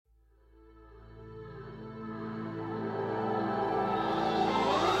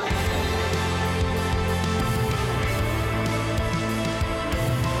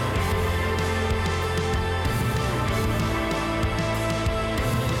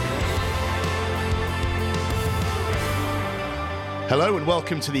Hello and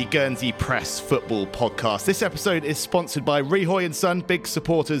welcome to the Guernsey Press Football Podcast. This episode is sponsored by Rehoy & Son, big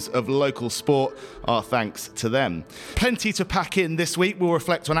supporters of local sport. Our thanks to them. Plenty to pack in this week. We'll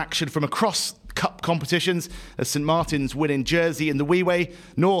reflect on action from across Cup competitions as St Martin's win in Jersey in the Wee-Way,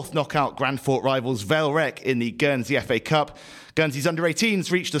 North knock out Grandfort rivals Vale Rec in the Guernsey FA Cup. Guernsey's under-18s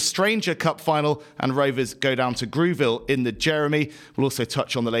reached the Stranger Cup final and Rovers go down to Grouville in the Jeremy. We'll also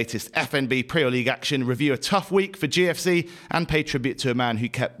touch on the latest FNB Premier League action, review a tough week for GFC and pay tribute to a man who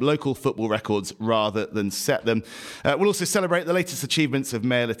kept local football records rather than set them. We'll also celebrate the latest achievements of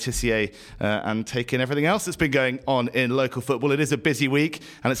Mayor Le Tissier and take in everything else that's been going on in local football. It is a busy week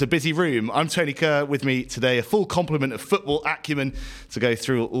and it's a busy room. I'm Tony Kerr, with me today, a full complement of football acumen to go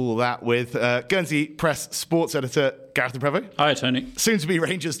through all that with. Guernsey Press sports editor Gareth Prevost. Hi, Tony. Soon to be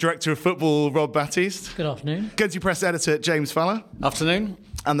Rangers Director of Football, Rob Baptiste. Good afternoon. Guernsey Press Editor, James Fowler. Afternoon.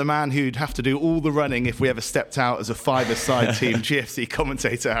 And the man who'd have to do all the running if we ever stepped out as a five-a-side team, GFC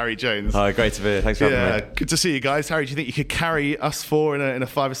commentator, Harry Jones. Hi, great to be here. Thanks for having me. Good to see you guys. Harry, do you think you could carry us four in a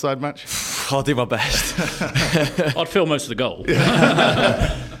five-a-side match? I'll do my best. I'd fill most of the goal.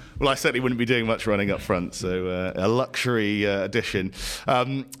 Well, I certainly wouldn't be doing much running up front, so a luxury addition.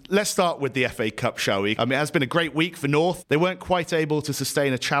 Let's start with the FA Cup, shall we? It has been a great week for North. They weren't quite able to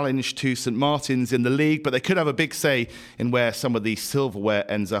sustain a challenge to St Martin's in the league, but they could have a big say in where some of the silverware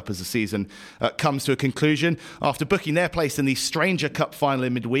ends up as the season comes to a conclusion. After booking their place in the Stranger Cup final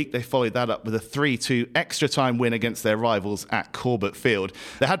in midweek, they followed that up with a 3-2 extra-time win against their rivals at Corbett Field.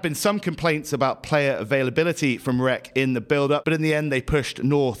 There had been some complaints about player availability from Rec in the build-up, but in the end they pushed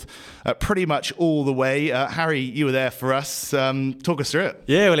North pretty much all the way. Harry, you were there for us. Talk us through it.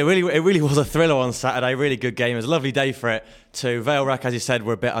 Yeah, well, it really was a thriller on Saturday. Really good game. It was a lovely day for it too. Vale Rec, as you said,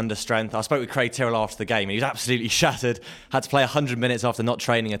 were a bit under strength. I spoke with Craig Tyrrell after the game. He was absolutely shattered. Had to play 100 minutes after not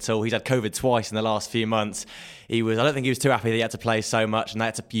training at all. He's had COVID twice in the last few months. I don't think he was too happy that he had to play so much, and they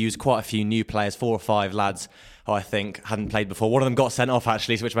had to use quite a few new players, 4 or 5 lads who I think hadn't played before. One of them got sent off,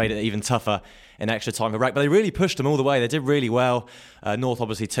 actually, which made it even tougher in extra time for Rec. But they really pushed them all the way. They did really well. North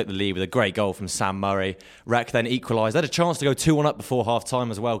obviously took the lead with a great goal from Sam Murray. Rec then equalised. They had a chance to go 2-1 up before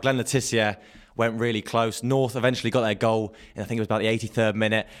half-time as well. Glenn Le Tissier went really close. North eventually got their goal in, I think it was about the 83rd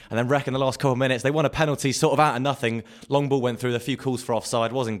minute. And then Rec in the last couple of minutes, they won a penalty sort of out of nothing. Long ball went through, a few calls for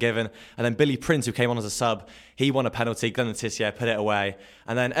offside, wasn't given. And then Billy Prince, who came on as a sub, he won a penalty. Glenn Le Tissier put it away.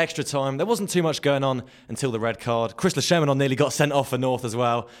 And then extra time, there wasn't too much going on until the red card. Chris Lechemenon nearly got sent off for North as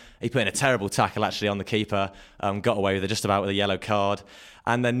well. He put in a terrible tackle actually on the keeper. Got away with it just about with a yellow card.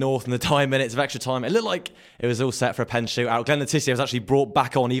 And then North in the 9 minutes of extra time, it looked like it was all set for a pen shootout. Glenn Le Tissier was actually brought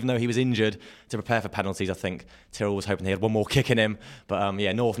back on even though he was injured to prepare for penalties. I think Tyrrell was hoping he had one more kick in him. But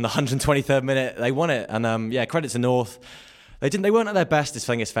North in the 123rd minute, they won it. And credit to North. They weren't at their best, I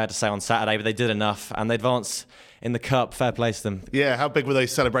think it's fair to say, on Saturday, but they did enough and they advanced in the cup. Fair play to them. Yeah, how big were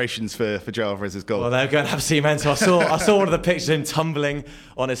those celebrations for Joe Alvarez's goal? Well, they were going absolutely mental. I saw one of the pictures of him tumbling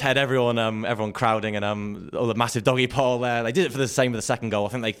on his head, everyone crowding, and all the massive doggy pile there. They did it for the same with the second goal. I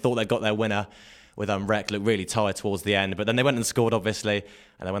think they thought they got their winner with Rec, looked really tired towards the end, but then they went and scored obviously,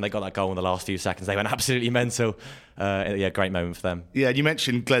 and then when they got that goal in the last few seconds they went absolutely mental. Great moment for them. Yeah, you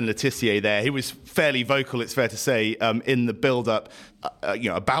mentioned Glenn Le Tissier there. He was fairly vocal, it's fair to say, in the build-up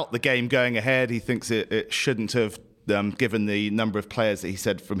about the game going ahead. He thinks it shouldn't have, given the number of players that he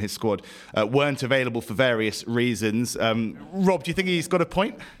said from his squad weren't available for various reasons. Rob, do you think he's got a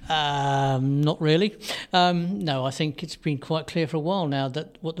point? Not really. No, I think it's been quite clear for a while now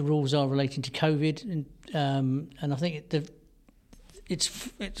that what the rules are relating to COVID, and I think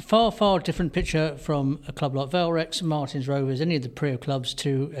it's a far different picture from a club like Vale Rec, St Martin's Rovers, any of the Prio clubs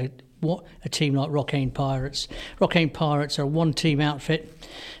to a team like Rockane Pirates. Rockane Pirates are a one-team outfit,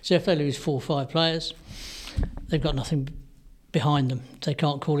 so if they lose 4 or 5 players, they've got nothing behind them. They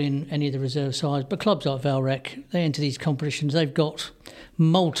can't call in any of the reserve sides. But clubs like Vale Rec, they enter these competitions, they've got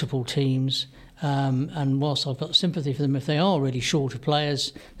multiple teams. And whilst I've got sympathy for them if they are really short of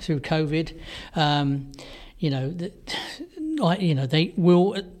players through COVID, they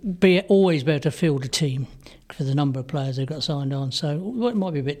will always be able to field a team for the number of players they've got signed on. So it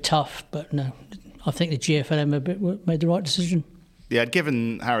might be a bit tough, but no, I think the GFLM made the right decision. Yeah,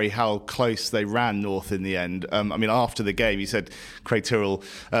 given, Harry, how close they ran North in the end. After the game, you said Craig Tyrrell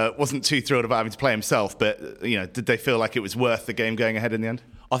wasn't too thrilled about having to play himself, but did they feel like it was worth the game going ahead in the end?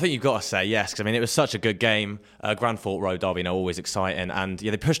 I think you've got to say yes, because it was such a good game. Grandfort Road Derby, always exciting, and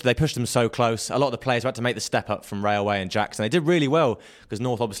they pushed them so close. A lot of the players had to make the step up from Railway and Jackson. They did really well because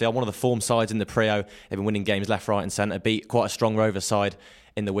North obviously are one of the form sides in the Prio. They've been winning games left, right, and centre. Beat quite a strong Rover side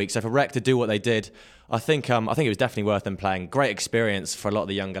in the week. So for Rec to do what they did, I think it was definitely worth them playing. Great experience for a lot of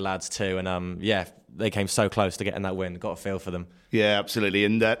the younger lads too, and they came so close to getting that win. Got a feel for them. Yeah, absolutely.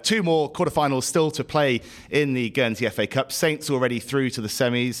 And 2 more quarterfinals still to play in the Guernsey FA Cup. Saints already through to the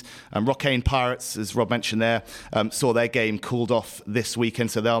semis. Rockane Pirates, as Rob mentioned there, saw their game called off this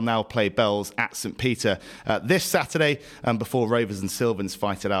weekend, so they'll now play Bells at St Peter this Saturday before Rovers and Sylvans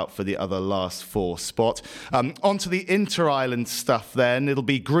fight it out for the other last 4 spot. On to the inter-island stuff then. It'll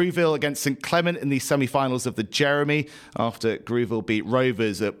be Grouville against St Clement in the semi-finals of the Jeremy after Grouville beat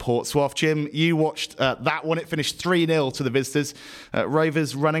Rovers at Portsmouth. Jim, you watched that one. It finished 3-0 to the visitors.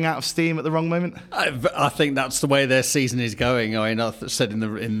 Rovers running out of steam at the wrong moment? I think that's the way their season is going. I mean, I said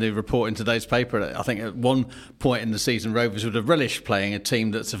in the report in today's paper, I think at one point in the season, Rovers would have relished playing a team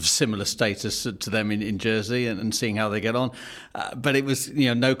that's of similar status to them in Jersey and seeing how they get on. But it was,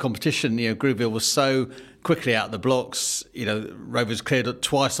 no competition. Grouville was so quickly out of the blocks. Rovers cleared it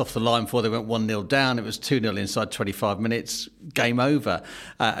twice off the line before they went 1-0 down. It was 2-0 inside 25 minutes. Game over.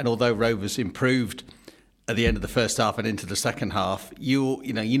 And although Rovers improved at the end of the first half and into the second half, you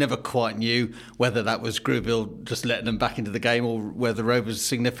never quite knew whether that was Grouville just letting them back into the game or whether Rovers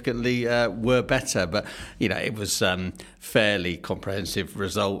significantly were better. But it was fairly comprehensive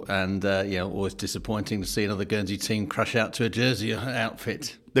result, and always disappointing to see another Guernsey team crash out to a Jersey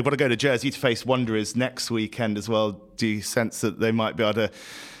outfit. They've got to go to Jersey to face Wanderers next weekend as well. Do you sense that they might be able to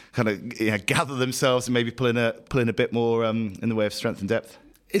kind of gather themselves and maybe pull in a bit more in the way of strength and depth?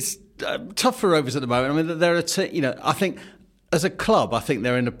 It's tough for Rovers at the moment. I mean, they're I think as a club, I think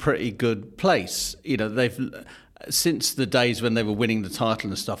they're in a pretty good place. They've since the days when they were winning the title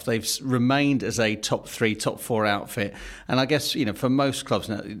and stuff, they've remained as a top 3, top 4 outfit. And I guess for most clubs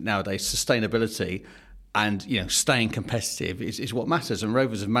nowadays, sustainability and staying competitive is what matters, and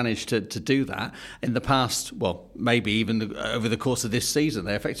Rovers have managed to do that in the past. Well, maybe even over the course of this season,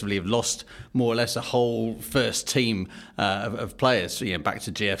 they effectively have lost more or less a whole first team of players, back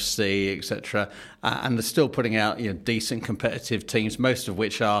to GFC, etc. And they're still putting out decent competitive teams, most of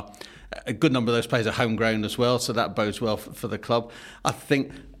which are a good number of those players are homegrown as well, so that bodes well for the club. I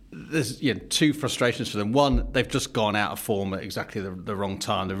think there's 2 frustrations for them. One, they've just gone out of form at exactly the wrong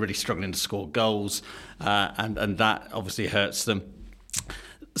time. They're really struggling to score goals, and that obviously hurts them.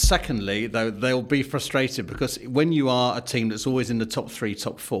 Secondly, though, they'll be frustrated because when you are a team that's always in the top 3,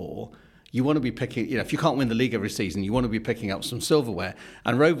 top 4, you want to be picking, if you can't win the league every season, you want to be picking up some silverware.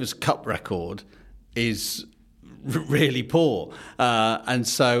 And Rovers' cup record is really poor, and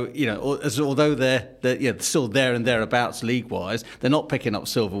so although they're still there and thereabouts league-wise, they're not picking up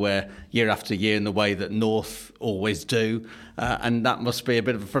silverware year after year in the way that North always do, and that must be a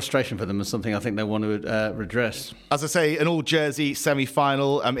bit of a frustration for them and something I think they want to redress. As I say, an all-Jersey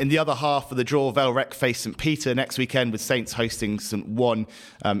semi-final. In the other half of the draw, Vale Rec face St Peter next weekend, with Saints hosting St One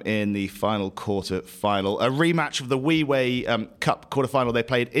in the final quarter-final. A rematch of the Wee-Way Cup quarter-final they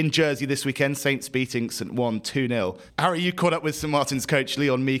played in Jersey this weekend, Saints beating St One 2-0. Harry, you caught up with St Martin's coach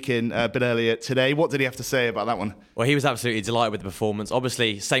Leon Meakin a bit earlier today. What did he have to say about that one? Well, he was absolutely delighted with the performance.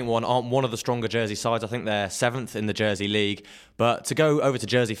 Obviously, St One aren't one of the stronger Jersey sides. I think they're 7th in the Jersey League. But to go over to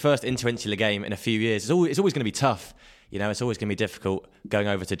Jersey, first inter-insular game in a few years, it's always going to be tough. It's always going to be difficult going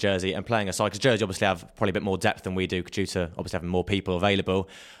over to Jersey and playing a side, because Jersey obviously have probably a bit more depth than we do due to obviously having more people available.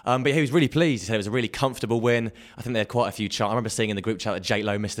 But he was really pleased. He said it was a really comfortable win. I think they had quite a few chances. I remember seeing in the group chat that Jake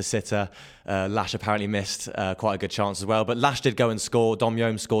Lowe missed a sitter. Lash apparently missed quite a good chance as well. But Lash did go and score. Dom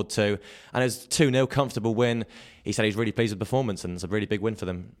Yom scored 2. And it was 2-0, comfortable win. He said he's really pleased with the performance, and it's a really big win for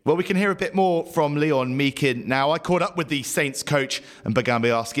them. Well, we can hear a bit more from Leon Meakin now. I caught up with the Saints coach and began by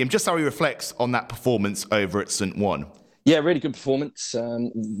asking him just how he reflects on that performance over at St One. Yeah, really good performance.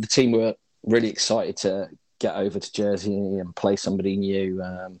 The team were really excited to get over to Jersey and play somebody new.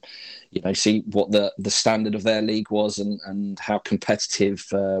 See what the standard of their league was and how competitive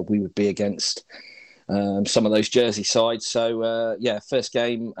we would be against some of those Jersey sides. So first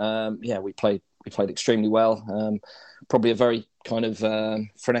game, we played extremely well. Probably a very kind of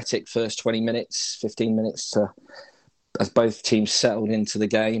frenetic first 20 minutes, 15 minutes as both teams settled into the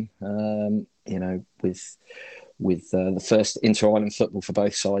game. With the first inter-island football for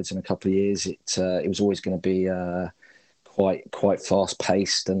both sides in a couple of years, it was always going to be quite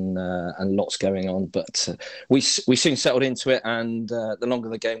fast-paced and lots going on. But we soon settled into it, and the longer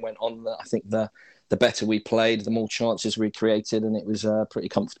the game went on, I think the better we played, the more chances we created, and it was a pretty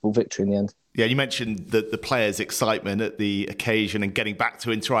comfortable victory in the end. Yeah, you mentioned the players' excitement at the occasion and getting back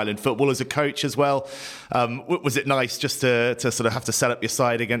to inter-island football as a coach as well. Was it nice just to sort of have to set up your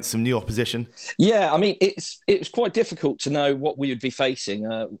side against some new opposition? Yeah, I mean, it was quite difficult to know what we would be facing.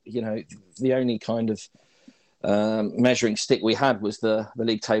 The only kind of measuring stick we had was the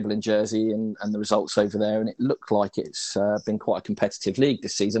league table in Jersey and the results over there, and it looked like it's been quite a competitive league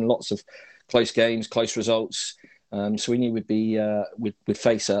this season. Lots of close games, close results. So we knew we'd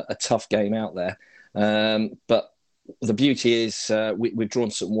face a tough game out there. But the beauty is we've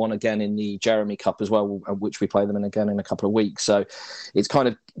drawn St. One again in the Jeremy Cup as well, which we play them in again in a couple of weeks. So it's kind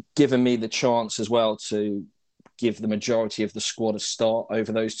of given me the chance as well to give the majority of the squad a start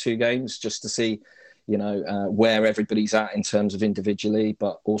over those 2 games, just to see, where everybody's at in terms of individually,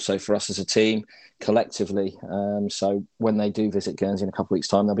 but also for us as a team collectively. So when they do visit Guernsey in a couple of weeks'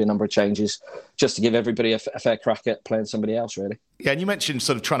 time, there'll be a number of changes just to give everybody a fair crack at playing somebody else, really. Yeah, and you mentioned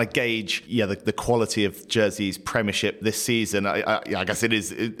sort of trying to gauge the quality of Jersey's Premiership this season. I guess it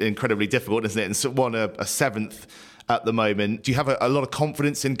is incredibly difficult, isn't it? And St. One a 7th at the moment. Do you have a lot of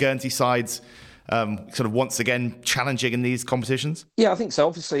confidence in Guernsey sides sort of once again challenging in these competitions? Yeah, I think so.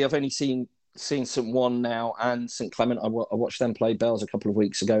 Obviously, I've only seen St. One now and St. Clement. I watched them play Bells a couple of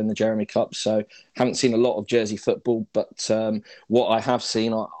weeks ago in the Jeremy Cup, so haven't seen a lot of Jersey football, but what I have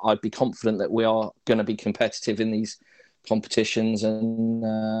seen, I'd be confident that we are going to be competitive in these competitions, and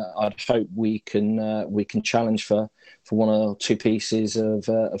I'd hope we can challenge for 1 or 2 pieces of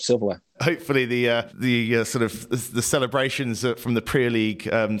silverware. Hopefully the sort of the celebrations from the Premier League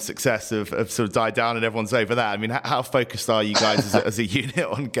success have sort of died down and everyone's over that. I mean, how focused are you guys as a unit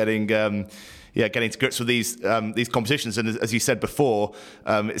on getting to grips with these competitions? And as you said before,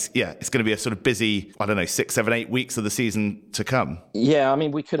 it's going to be a sort of busy, 6, 7, 8 weeks of the season to come. Yeah, I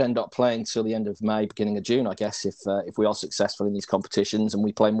mean, we could end up playing till the end of May, beginning of June, I guess, if we are successful in these competitions and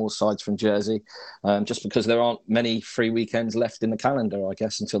we play more sides from Jersey, just because there aren't many free weekends left in the calendar, I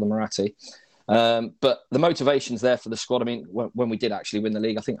guess, until the Moratti. But the motivation's there for the squad. I mean, when we did actually win the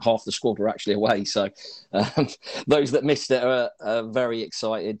league, I think half the squad were actually away. So those that missed it are very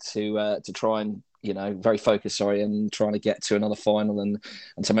excited to try and, very focused, and trying to get to another final and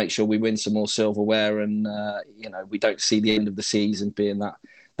to make sure we win some more silverware. And, we don't see the end of the season being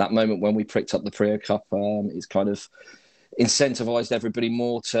that moment when we pricked up the Prio Cup. It's kind of incentivised everybody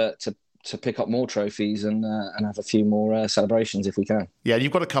more to pick up more trophies and have a few more celebrations if we can. Yeah,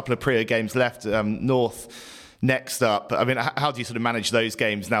 you've got a couple of Prio games left. North next up. I mean, how do you sort of manage those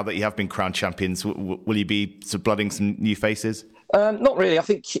games now that you have been crowned champions? Will you be sort of blooding some new faces? Not really. I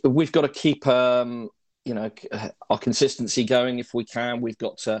think we've got to keep our consistency going if we can. We've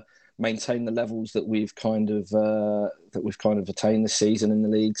got to maintain the levels that we've kind of attained this season in the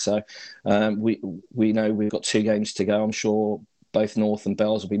league. So we know we've got 2 games to go. I'm sure both North and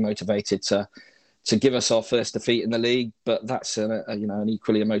Bells will be motivated to give us our first defeat in the league, but that's an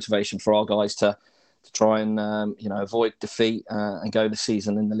equally a motivation for our guys to try and avoid defeat and go the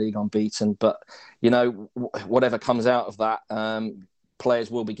season in the league unbeaten. But whatever comes out of that, players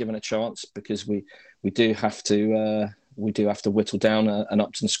will be given a chance, because we do have to whittle down an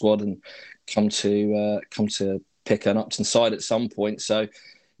Upton squad and come to pick an Upton side at some point. So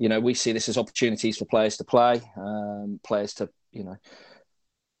we see this as opportunities for players to play, players to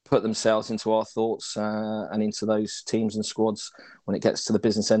put themselves into our thoughts and into those teams and squads when it gets to the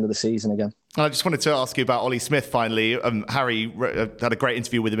business end of the season again. I just wanted to ask you about Ollie Smith finally. Harry had a great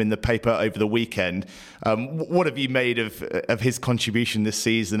interview with him in the paper over the weekend. What have you made of his contribution this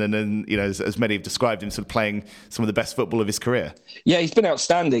season? And then, as many have described him, sort of playing some of the best football of his career. Yeah, he's been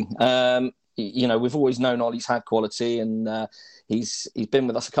outstanding. We've always known Ollie's had quality, and he's been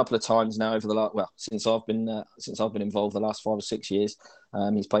with us a couple of times now over the since I've been involved the last 5 or 6 years.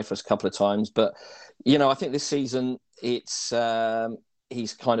 He's played for us a couple of times, but I think this season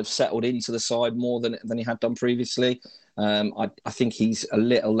he's kind of settled into the side more than he had done previously. I think he's a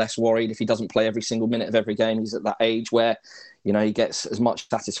little less worried if he doesn't play every single minute of every game. He's at that age where he gets as much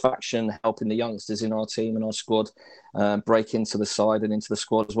satisfaction helping the youngsters in our team and our squad break into the side and into the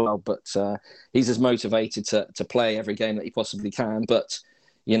squad as well. But he's as motivated to play every game that he possibly can. But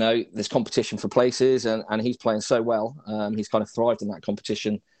there's competition for places, and he's playing so well. He's kind of thrived in that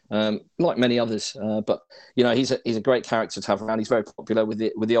competition, like many others. But he's a great character to have around. He's very popular with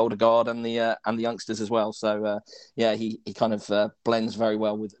the older guard and the youngsters as well. So he kind of blends very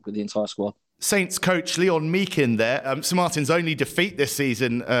well with the entire squad. Saints coach Leon Meakin there. St Martin's only defeat this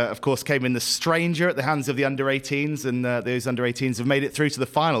season, of course, came in the stranger at the hands of the under-18s, and those under-18s have made it through to the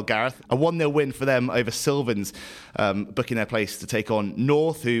final, Gareth. A 1-0 win for them over Sylvans, booking their place to take on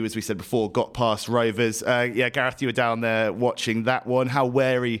North, who, as we said before, got past Rovers. Gareth, you were down there watching that one. How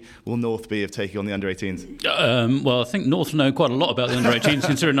wary will North be of taking on the under-18s? Well, I think North know quite a lot about the under-18s,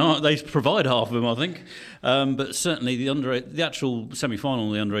 considering they provide half of them, I think. But certainly the actual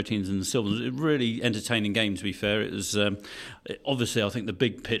semi-final, the under-18s and the Sylvans, really entertaining game, to be fair. It was obviously, I think the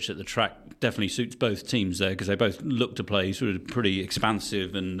big pitch at the track definitely suits both teams there, because they both look to play sort of pretty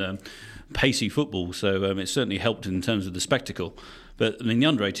expansive and pacey football, so it certainly helped in terms of the spectacle. But I mean, the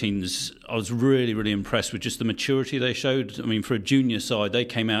under-18s, I was really, really impressed with just the maturity they showed. I mean, for a junior side, they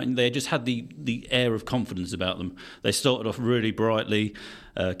came out and they just had the air of confidence about them. They started off really brightly.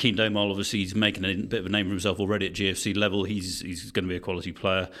 Keane Domal, obviously, he's making a bit of a name for himself already at GFC level. He's going to be a quality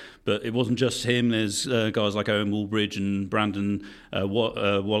player. But it wasn't just him. There's guys like Owen Woolbridge and Brandon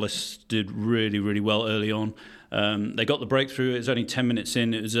Wallace did really, really well early on. They got the breakthrough. It was only 10 minutes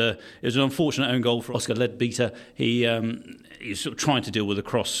in. It was an unfortunate own goal for Oscar Leadbeater. He's sort of trying to deal with a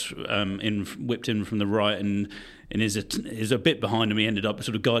cross whipped in from the right, and is a bit behind him. He ended up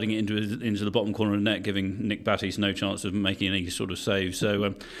sort of guiding it into the bottom corner of the net, giving Nick Battis no chance of making any sort of save.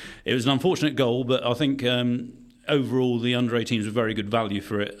 So it was an unfortunate goal, but I think overall the under-18s were very good value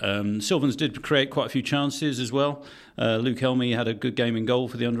for it. Sylvans did create quite a few chances as well. Luke Helmy had a good game in goal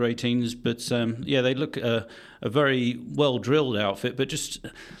for the under-18s, but they look a very well-drilled outfit, but just,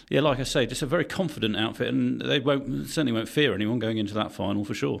 like I say, just a very confident outfit, and they certainly won't fear anyone going into that final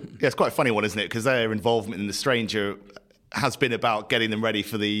for sure. Yeah, it's quite a funny one, isn't it? Because their involvement in the Stranger has been about getting them ready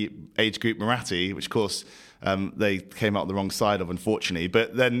for the age group Muratti, which of course they came out on the wrong side of, unfortunately.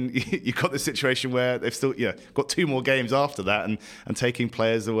 But then you've got this situation where they've still got 2 more games after that and taking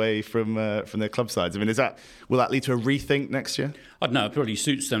players away from their club sides. I mean, will that lead to a rethink next year? I don't know. It probably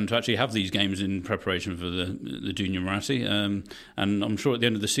suits them to actually have these games in preparation for the Junior Muratti, and I'm sure at the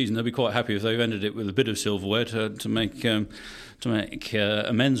end of the season they'll be quite happy if they've ended it with a bit of silverware to make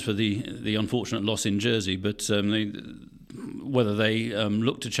amends for the unfortunate loss in Jersey. But whether they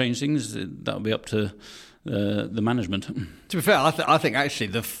look to change things, that'll be up to the management. To be fair, I think actually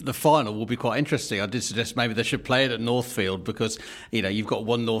the final will be quite interesting. I did suggest maybe they should play it at Northfield because you've got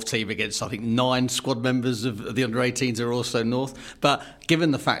one North team against I think 9 squad members of the under-18s are also North. But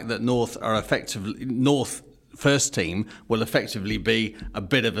given the fact that North first team will effectively be a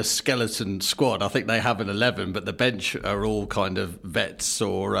bit of a skeleton squad. I think they have an 11, but the bench are all kind of vets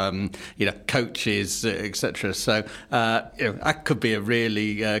or coaches, etc. So that could be a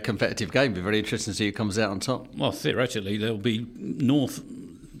really competitive game. It'll be very interesting to see who comes out on top. Well, theoretically, there'll be North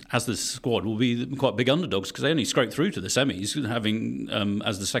as the squad will be quite big underdogs because they only scraped through to the semis, having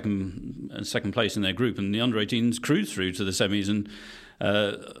as the second place in their group, and the under-18s cruised through to the semis. And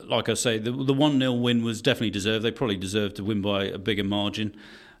like I say, the 1-0 win was definitely deserved. They probably deserved to win by a bigger margin.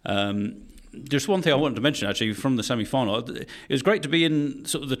 Just one thing I wanted to mention, actually, from the semi-final. It was great to be in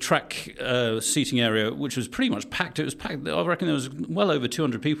sort of the track seating area, which was pretty much packed. It was packed. I reckon there was well over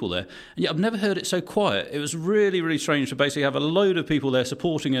 200 people there. And yet I've never heard it so quiet. It was really, really strange to basically have a load of people there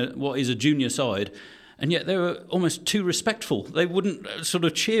supporting what is a junior side. And yet they were almost too respectful. They wouldn't sort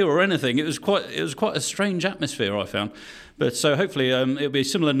of cheer or anything. It was quite a strange atmosphere, I found. But so hopefully it'll be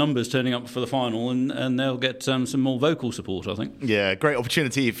similar numbers turning up for the final, and they'll get some more vocal support, I think. Yeah, great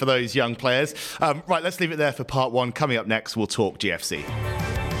opportunity for those young players. Right, let's leave it there for part 1. Coming up next, we'll talk GFC.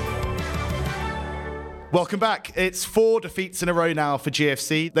 Welcome back. It's 4 defeats in a row now for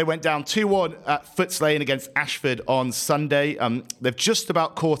GFC. They went down 2-1 at Foots Lane against Ashford on Sunday. They've just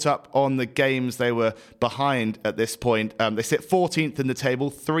about caught up on the games they were behind at this point. They sit 14th in the table,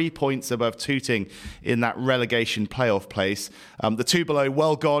 3 points above Tooting in that relegation playoff place. The 2 below,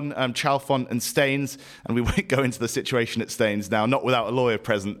 well gone, Chalfont and Staines. And we won't go into the situation at Staines now, not without a lawyer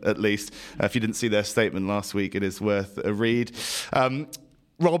present at least. If you didn't see their statement last week, it is worth a read.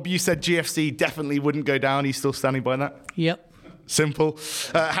 Rob, you said GFC definitely wouldn't go down. Are you still standing by that? Yep. Simple.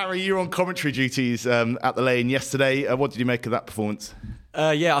 Harry, you were on commentary duties at the Lane yesterday. What did you make of that performance?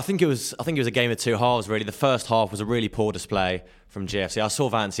 I think it was a game of 2 halves. Really, the first half was a really poor display from GFC. I saw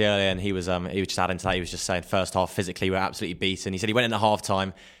Vance earlier, and he was just adding to that. He was just saying first half physically we were absolutely beaten. He said he went in at half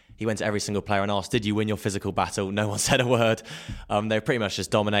time. He went to every single player and asked, did you win your physical battle? No one said a word. They pretty much just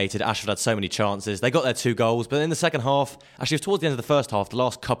dominated. Ashford had so many chances. They got their 2 goals, but in the second half, actually it was towards the end of the first half, the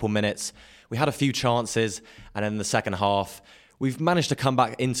last couple minutes, we had a few chances, and then in the second half, we've managed to come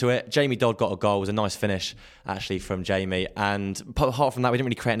back into it. Jamie Dodd got a goal. It was a nice finish, actually, from Jamie. And apart from that, we didn't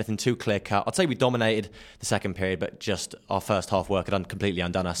really create anything too clear-cut. I'd say we dominated the second period, but just our first half work had completely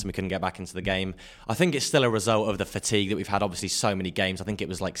undone us and we couldn't get back into the game. I think it's still a result of the fatigue that we've had, obviously, so many games. I think it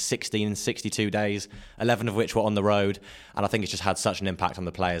was like 16 in 62 days, 11 of which were on the road. And I think it's just had such an impact on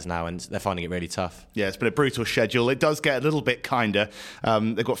the players now, and they're finding it really tough. Yeah, it's been a brutal schedule. It does get a little bit kinder.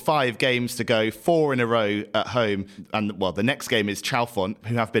 They've got 5 games to go, 4 in a row at home. And, well, the next game is Chalfont,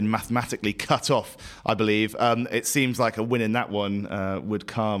 who have been mathematically cut off, I believe. It seems like a win in that one would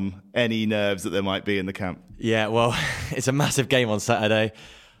calm any nerves that there might be in the camp. Yeah, well, it's a massive game on Saturday.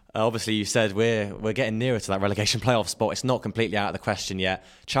 Obviously, you said we're getting nearer to that relegation playoff spot. It's not completely out of the question yet.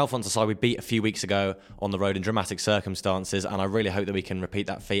 Chalfont's a side we beat a few weeks ago on the road in dramatic circumstances, and I really hope that we can repeat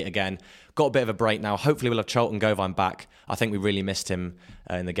that feat again. Got a bit of a break now. Hopefully we'll have Charlton Govine back. I think we really missed him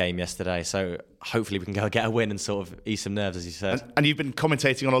in the game yesterday, so hopefully we can go get a win and sort of ease some nerves, as you said. And you've been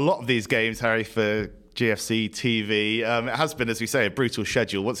commentating on a lot of these games, Harry, for GFC TV. It has been, as we say, a brutal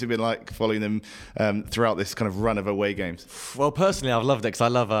schedule. What's it been like following them throughout this kind of run of away games? Well, personally, I've loved it because I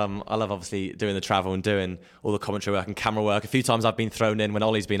love obviously doing the travel and doing all the commentary work and camera work. A few times I've been thrown in when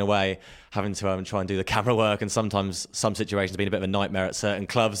Ollie's been away, having to try and do the camera work, and sometimes some situations have been a bit of a nightmare at certain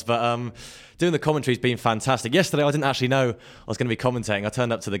clubs. But doing the commentary has been fantastic. Yesterday, I didn't actually know I was going to be commentating. I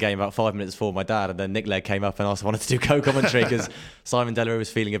turned up to the game about 5 minutes before my dad, and then Nick Legg came up and asked if I wanted to do co-commentary because Simon Delarue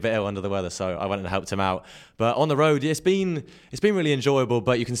was feeling a bit ill under the weather, so I went and helped him out. But on the road, it's been really enjoyable,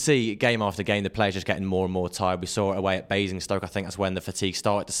 but you can see game after game the players just getting more and more tired. We saw it away at Basingstoke. I think that's when the fatigue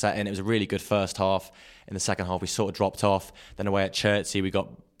started to set in. It was a really good first half. In the second half, we sort of dropped off. Then away at Chertsey, we got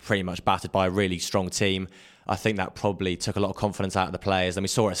pretty much battered by a really strong team. I think that probably took a lot of confidence out of the players. Then we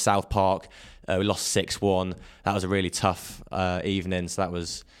saw it at South Park. We lost 6-1. That was a really tough evening. So that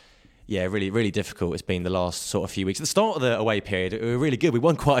was, really, really difficult. It's been the last sort of few weeks. At the start of the away period, we were really good. We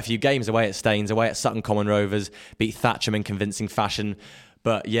won quite a few games away at Staines, away at Sutton Common Rovers, beat Thatcham in convincing fashion.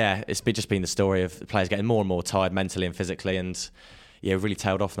 But it's just been the story of the players getting more and more tired mentally and physically, and really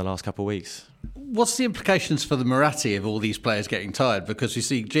tailed off in the last couple of weeks. What's the implications for the Muratti of all these players getting tired? Because we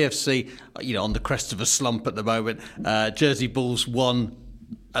see GFC, on the crest of a slump at the moment. Jersey Bulls won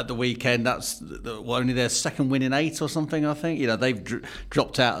at the weekend. That's only their second win in 8 or something, I think.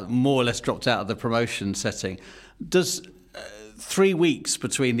 They've more or less dropped out of the promotion setting. Does 3 weeks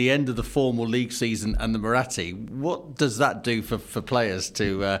between the end of the formal league season and the Muratti, what does that do for players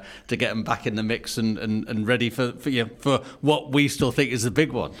to get them back in the mix and ready for what we still think is the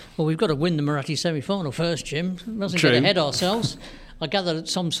big one? Well, we've got to win the Muratti semi-final first, Jim. We mustn't get ahead ourselves. I gather that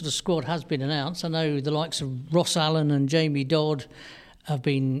some sort of squad has been announced. I know the likes of Ross Allen and Jamie Dodd have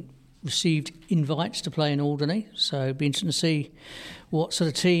received invites to play in Alderney, so it'd be interesting to see what sort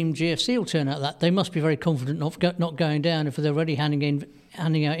of team GFC will turn out that. They must be very confident not going down if they're already handing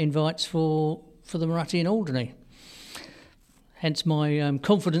out invites for the Muratti in Alderney. Hence my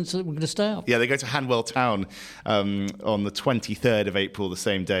confidence that we're going to stay up. Yeah, they go to Hanwell Town on the 23rd of April, the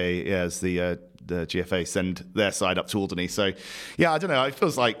same day as the GFA send their side up to Alderney. So, I don't know. It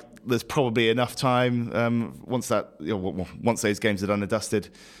feels like there's probably enough time once those games are done and dusted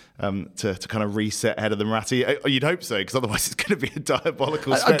to kind of reset ahead of the Muratti. You'd hope so, because otherwise it's going to be a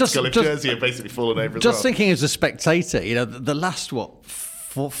diabolical spectacle if Jersey are basically falling over as well. Just thinking as a spectator, the last,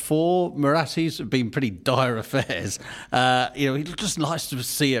 four Murattis have been pretty dire affairs. It's just nice to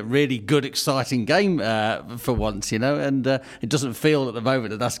see a really good, exciting game for once, and it doesn't feel at the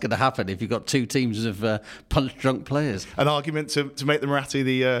moment that that's going to happen if you've got two teams of punch-drunk players. An argument to make the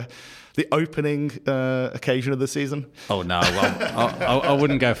Muratti the opening occasion of the season? Oh no, I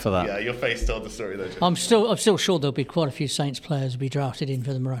wouldn't go for that. Yeah, your face told the story though, Jim. I'm still sure there'll be quite a few Saints players will be drafted in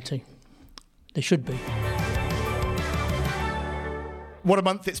for the Muratti. They should be. What a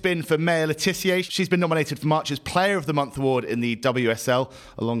month it's been for Maya Le Tissier. She's been nominated for March's Player of the Month award in the WSL,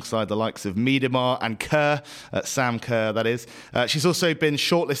 alongside the likes of Miedemar and Kerr, Sam Kerr, that is. She's also been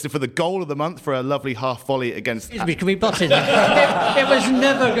shortlisted for the Goal of the Month for a lovely half volley against... Excuse me, can we butt in? It was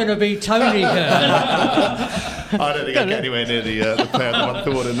never going to be Tony Kerr. I don't think I'd get anywhere near the Player of the Month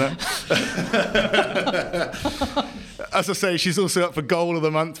award in that. As I say, she's also up for Goal of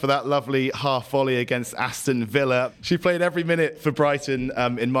the Month for that lovely half volley against Aston Villa. She played every minute for Brighton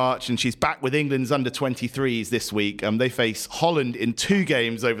in March, and she's back with England's under-23s this week. They face Holland in 2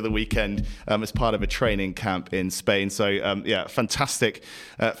 games over the weekend as part of a training camp in Spain. So, fantastic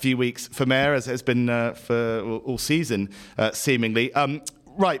few weeks for Maya, as has been for all season, seemingly.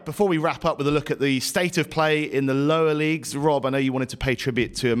 Right, before we wrap up with a look at the state of play in the lower leagues, Rob, I know you wanted to pay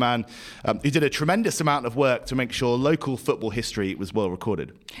tribute to a man who did a tremendous amount of work to make sure local football history was well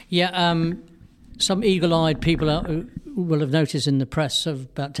recorded. Yeah, some eagle-eyed people will have noticed in the press of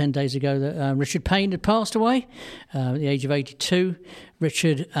about 10 days ago that Richard Payne had passed away at the age of 82.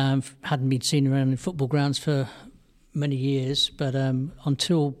 Richard hadn't been seen around in football grounds for many years, but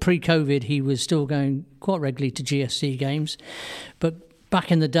until pre-COVID he was still going quite regularly to GFC games. But back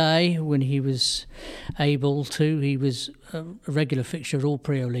in the day, when he was able to, he was a regular fixture at all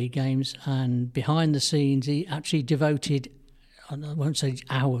Prio League games, and behind the scenes he actually devoted, I won't say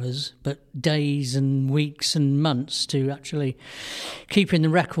hours, but days and weeks and months to actually keeping the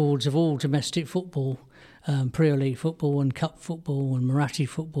records of all domestic football Premier League football and Cup football and Marathi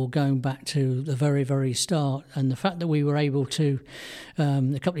football going back to the very, very start. And the fact that we were able to,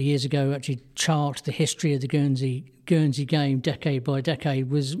 a couple of years ago, actually chart the history of the Guernsey game decade by decade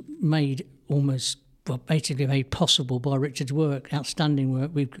was made basically made possible by Richard's work, outstanding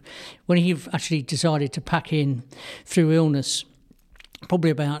work. When he actually decided to pack in through illness, probably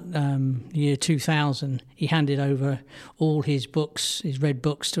about the year 2000, he handed over all his books, his red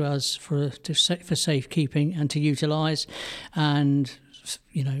books, to us for safekeeping and to utilise, and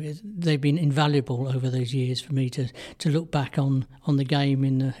they've been invaluable over those years for me to look back on the game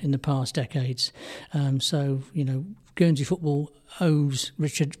in the past decades. Guernsey football owes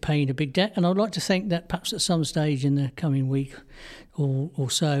Richard Payne a big debt, and I'd like to think that perhaps at some stage in the coming week or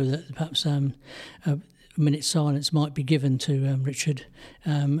so that perhaps a minute's silence might be given to Richard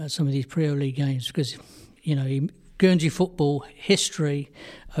at some of these Premier League games, because Guernsey football history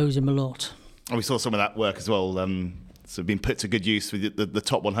owes him a lot. And we saw some of that work as well. So been put to good use with the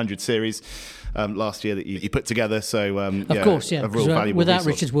Top 100 series last year that you put together. So of course, yeah. A real valuable without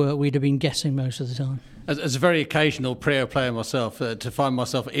resource. Richard's work, we'd have been guessing most of the time. As a very occasional Prio player myself, to find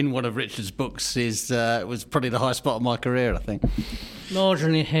myself in one of Richard's books was probably the high spot of my career, I think.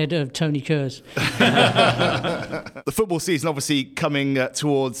 Largely ahead of Tony Kerrs. The football season obviously coming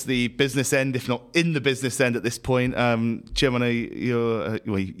towards the business end, if not in the business end at this point. Jim, I know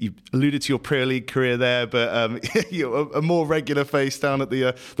you alluded to your Premier League career there, but you're a more regular face down at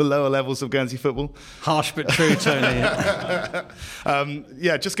the lower levels of Guernsey football. Harsh but true, Tony.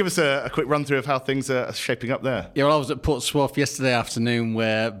 Just give us a quick run through of how things are shaping up there. Yeah, well, I was at Portsmouth yesterday afternoon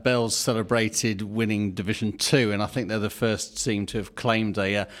where Bells celebrated winning Division 2, and I think they're the first team to have claimed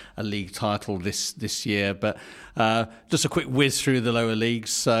a league title this year. But just a quick whiz through the lower leagues.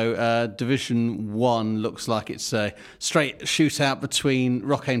 So Division 1 looks like it's a straight shootout between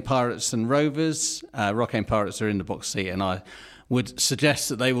Rockane Pirates and Rovers. Rockane Pirates are in the box seat, and I would suggest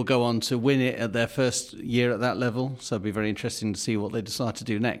that they will go on to win it at their first year at that level. So it'll be very interesting to see what they decide to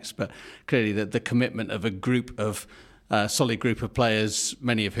do next. But clearly the commitment of a group of solid group of players,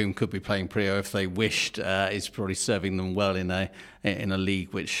 many of whom could be playing Prio if they wished, is probably serving them well in a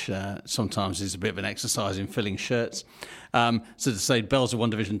league which sometimes is a bit of an exercise in filling shirts. So to say, Bells have won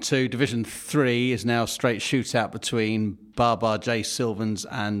Division 2. Division 3 is now a straight shootout between Barbar J. Sylvans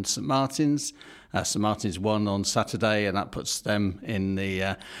and St Martin's. St Martin's won on Saturday, and that puts them in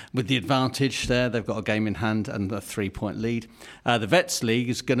with the advantage there. They've got a game in hand and a 3-point lead. The Vets League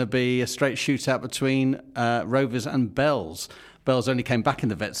is going to be a straight shootout between Rovers and Bells. Bells only came back in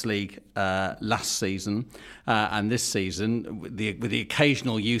the Vets League last season, and this season, with the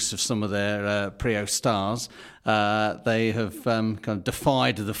occasional use of some of their Prio stars, they have kind of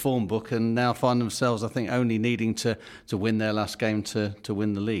defied the form book and now find themselves, I think, only needing to win their last game to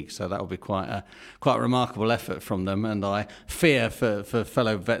win the league. So that will be quite a remarkable effort from them, and I fear for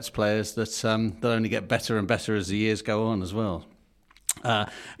fellow Vets players that they'll only get better and better as the years go on as well.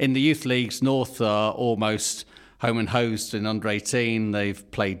 In the youth leagues, North are almost home and hosed in under 18. They've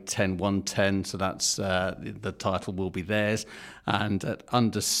played 10-1-10, so that's the title will be theirs. And at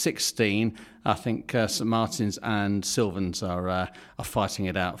under 16, I think St Martin's and Sylvans are fighting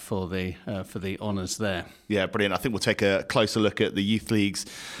it out for the honours there. Yeah, brilliant. I think we'll take a closer look at the youth leagues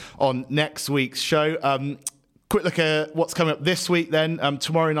on next week's show. Quick look at what's coming up this week then.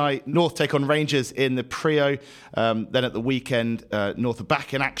 Tomorrow night, North take on Rangers in the Prio. Then at the weekend, North are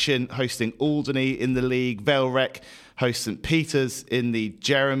back in action, hosting Alderney in the league. Vale Rec host St Peters in the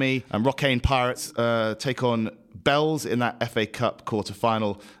Jeremy. And Rockane Pirates take on Bells in that FA Cup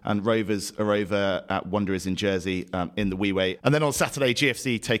quarter-final, and Rovers are over at Wanderers in Jersey in the Wee-Way. And then on Saturday,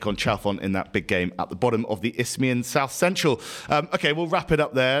 GFC take on Chalfont in that big game at the bottom of the Isthmian South Central. Okay, we'll wrap it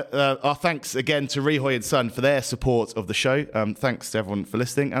up there. Our thanks again to Rihoy and Son for their support of the show. Thanks to everyone for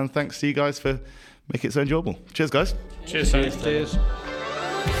listening, and thanks to you guys for making it so enjoyable. Cheers, guys. Cheers. Cheers.